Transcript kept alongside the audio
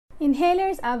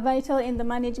Inhalers are vital in the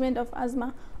management of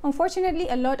asthma. Unfortunately,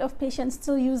 a lot of patients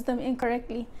still use them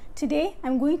incorrectly. Today,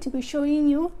 I'm going to be showing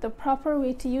you the proper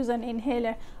way to use an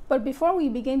inhaler. But before we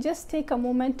begin, just take a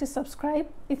moment to subscribe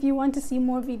if you want to see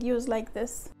more videos like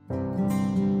this.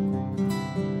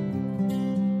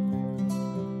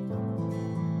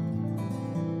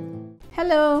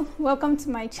 Hello, welcome to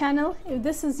my channel. If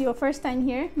this is your first time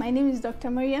here, my name is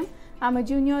Dr. Mariam. I'm a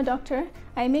junior doctor.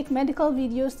 I make medical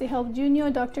videos to help junior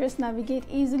doctors navigate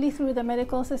easily through the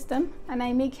medical system, and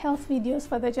I make health videos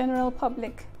for the general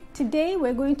public. Today,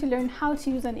 we're going to learn how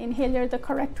to use an inhaler the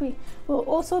correct way. We'll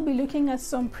also be looking at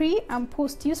some pre- and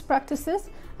post-use practices,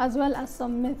 as well as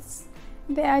some myths.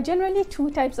 There are generally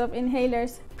two types of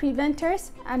inhalers,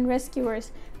 preventers and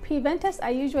rescuers. Preventers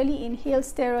are usually inhaled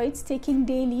steroids taken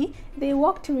daily. They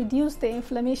work to reduce the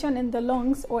inflammation in the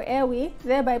lungs or airway,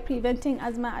 thereby preventing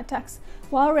asthma attacks.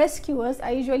 While rescuers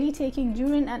are usually taken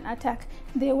during an attack.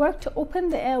 They work to open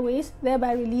the airways,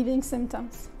 thereby relieving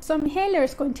symptoms. Some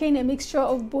inhalers contain a mixture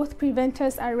of both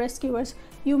preventers and rescuers.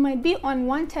 You might be on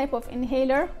one type of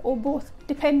inhaler or both,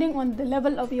 depending on the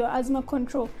level of your asthma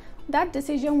control. That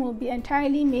decision will be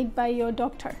entirely made by your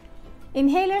doctor.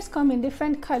 Inhalers come in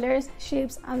different colors,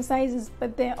 shapes, and sizes,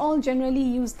 but they're all generally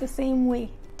used the same way.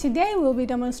 Today, we'll be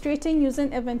demonstrating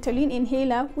using a Ventolin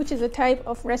inhaler, which is a type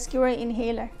of rescuer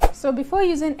inhaler. So before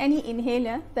using any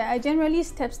inhaler, there are generally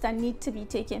steps that need to be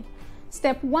taken.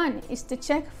 Step 1 is to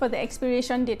check for the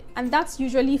expiration date, and that's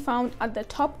usually found at the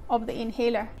top of the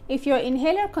inhaler. If your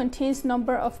inhaler contains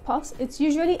number of puffs, it's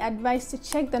usually advised to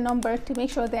check the number to make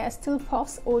sure there are still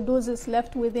puffs or doses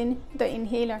left within the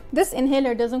inhaler. This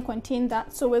inhaler doesn't contain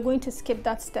that, so we're going to skip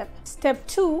that step. Step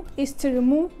 2 is to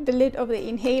remove the lid of the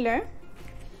inhaler.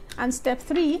 And step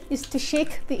 3 is to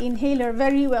shake the inhaler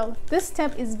very well. This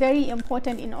step is very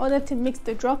important in order to mix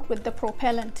the drug with the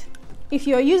propellant. If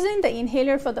you're using the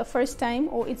inhaler for the first time,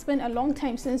 or it's been a long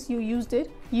time since you used it,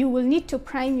 you will need to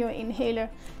prime your inhaler.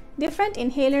 Different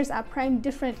inhalers are primed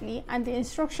differently, and the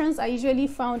instructions are usually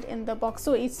found in the box,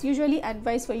 so it's usually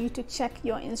advised for you to check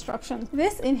your instructions.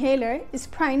 This inhaler is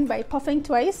primed by puffing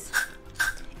twice,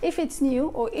 if it's new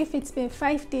or if it's been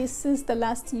 5 days since the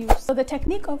last use. So the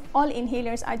technique of all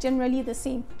inhalers are generally the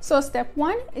same. So step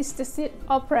 1 is to sit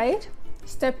upright.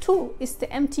 Step 2 is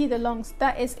to empty the lungs,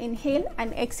 that is inhale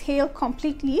and exhale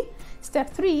completely.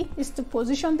 Step 3 is to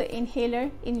position the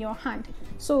inhaler in your hand.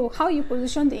 So how you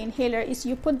position the inhaler is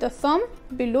you put the thumb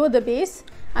below the base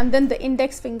and then the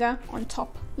index finger on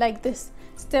top, like this.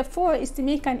 Step 4 is to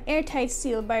make an airtight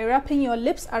seal by wrapping your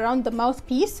lips around the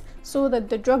mouthpiece so that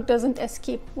the drug doesn't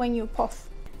escape when you puff.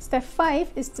 Step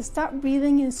 5 is to start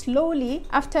breathing in slowly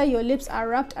after your lips are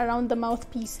wrapped around the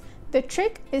mouthpiece. The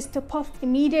trick is to puff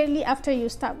immediately after you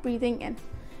start breathing in.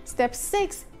 Step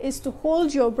 6 is to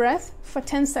hold your breath for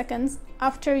 10 seconds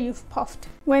after you've puffed.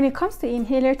 When it comes to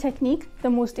inhaler technique, the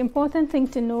most important thing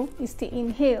to know is to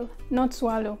inhale, not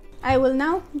swallow. I will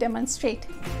now demonstrate.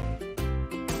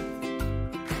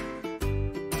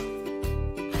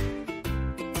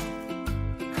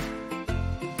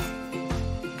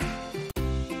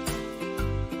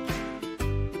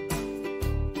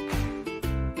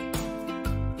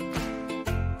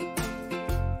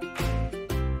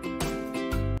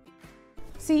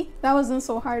 See, that wasn't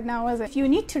so hard now, was it? If you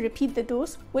need to repeat the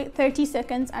dose, wait 30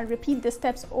 seconds and repeat the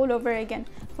steps all over again.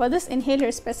 For this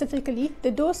inhaler specifically,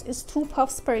 the dose is 2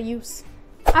 puffs per use.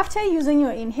 After using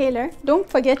your inhaler, don't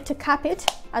forget to cap it,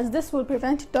 as this will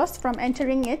prevent dust from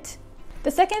entering it.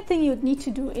 The second thing you'd need to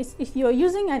do is, if you're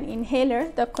using an inhaler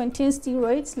that contains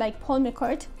steroids like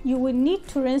Pulmicort, you would need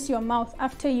to rinse your mouth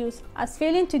after use, as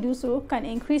failing to do so can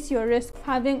increase your risk of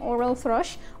having oral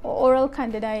thrush or oral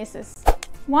candidiasis.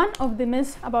 One of the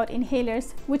myths about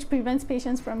inhalers, which prevents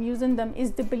patients from using them,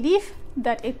 is the belief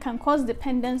that it can cause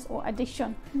dependence or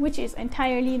addiction, which is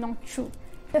entirely not true.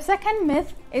 The second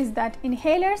myth is that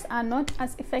inhalers are not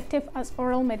as effective as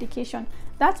oral medication.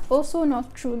 That's also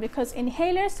not true, because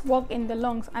inhalers work in the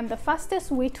lungs, and the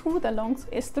fastest way to the lungs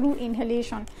is through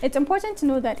inhalation. It's important to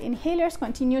know that inhalers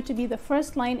continue to be the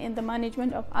first line in the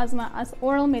management of asthma, as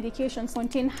oral medications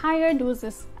contain higher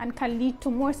doses and can lead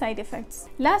to more side effects.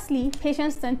 Lastly,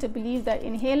 patients tend to believe that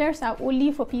inhalers are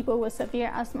only for people with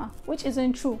severe asthma, which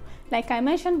isn't true. Like I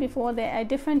mentioned before, there are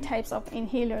different types of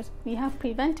inhalers. We have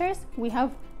preventers, we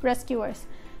have rescuers.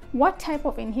 What type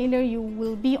of inhaler you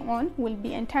will be on will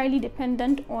be entirely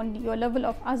dependent on your level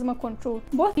of asthma control.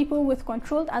 Both people with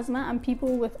controlled asthma and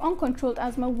people with uncontrolled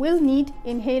asthma will need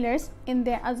inhalers in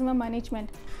their asthma management.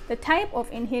 The type of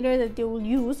inhaler that they will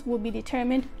use will be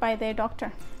determined by their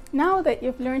doctor. Now that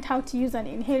you've learned how to use an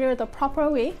inhaler the proper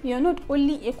way, you're not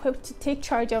only equipped to take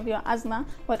charge of your asthma,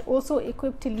 but also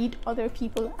equipped to lead other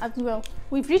people as well.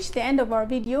 We've reached the end of our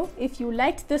video. If you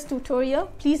liked this tutorial,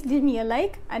 please leave me a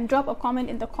like and drop a comment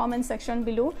in the comment section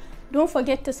below. Don't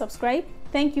forget to subscribe.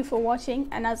 Thank you for watching,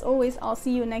 and as always, I'll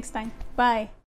see you next time. Bye.